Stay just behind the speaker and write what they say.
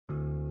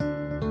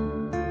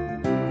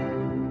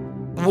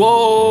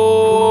Whoa.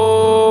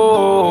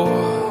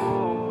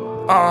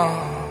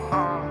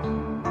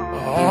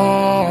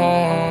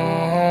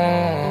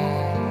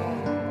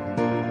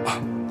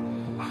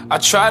 I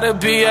try to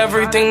be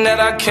everything that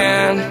I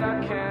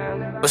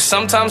can, but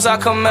sometimes I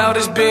come out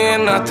as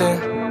being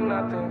nothing.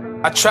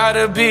 I try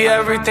to be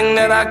everything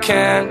that I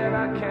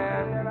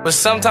can, but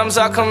sometimes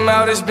I come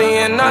out as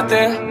being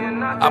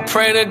nothing. I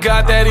pray to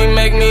God that He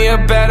make me a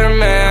better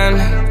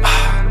man.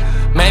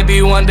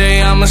 Maybe one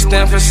day I'ma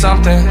stand for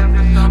something.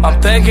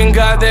 I'm thanking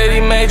God that He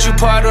made you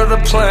part of the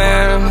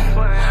plan.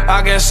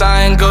 I guess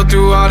I ain't go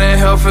through all that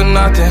hell for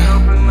nothing.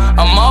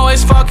 I'm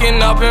always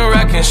fucking up and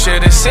wrecking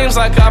shit. It seems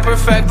like I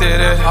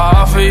perfected it.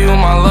 I offer you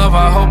my love,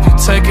 I hope you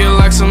take it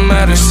like some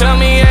medicine. Tell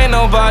me ain't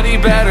nobody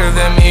better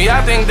than me.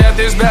 I think that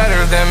there's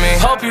better than me.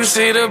 Hope you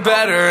see the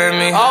better in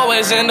me.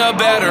 Always end up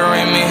better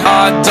in me.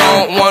 I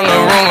don't wanna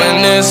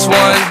ruin this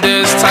one.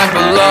 This type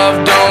of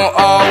love don't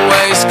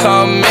always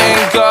come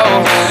and go.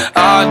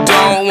 I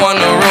don't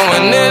wanna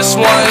ruin this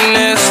one.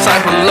 This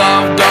type of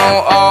love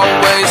don't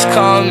always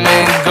come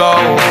and go.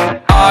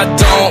 I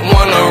don't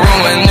wanna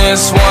ruin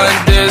this one.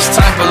 This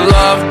type of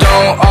love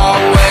don't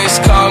always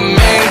come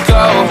and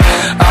go.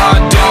 I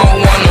don't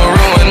wanna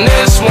ruin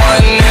this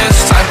one. This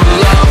type of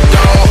love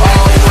don't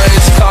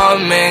always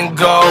come and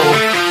go.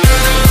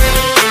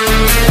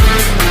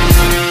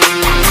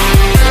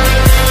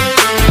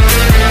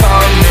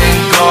 Come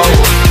and go.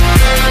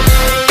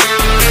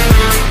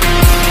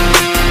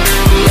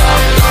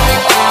 Love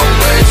don't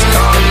always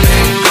come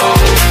and go.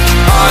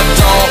 I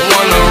don't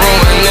wanna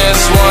ruin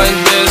this one.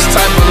 This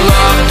type of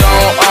love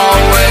don't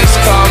always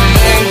come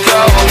and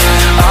go.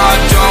 I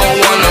don't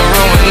wanna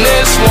ruin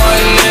this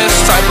one. This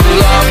type of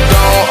love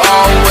don't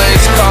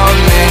always come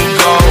and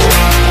go.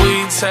 We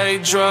take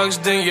drugs,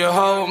 then you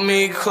hold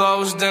me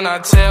close, then I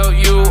tell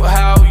you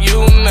how you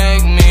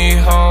make me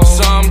whole.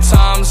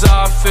 Sometimes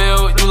I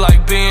feel you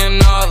like being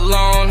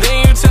alone, then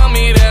you tell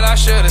me that I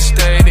should've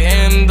stayed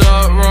in the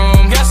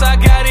room. Guess I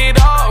got it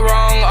all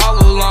wrong all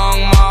along,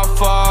 my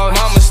fault.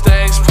 My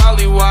mistakes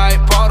probably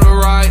wipe all the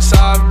rights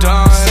I've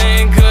done.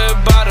 Saying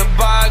goodbye to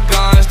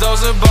bygones,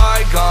 those are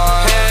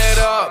bygones. Head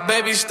up,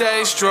 baby,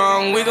 stay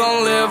strong, we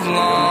gon' live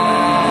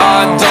long.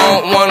 I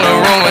don't wanna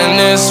ruin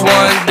this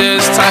one.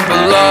 This type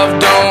of love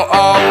don't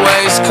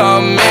always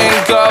come and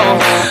go.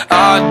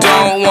 I don't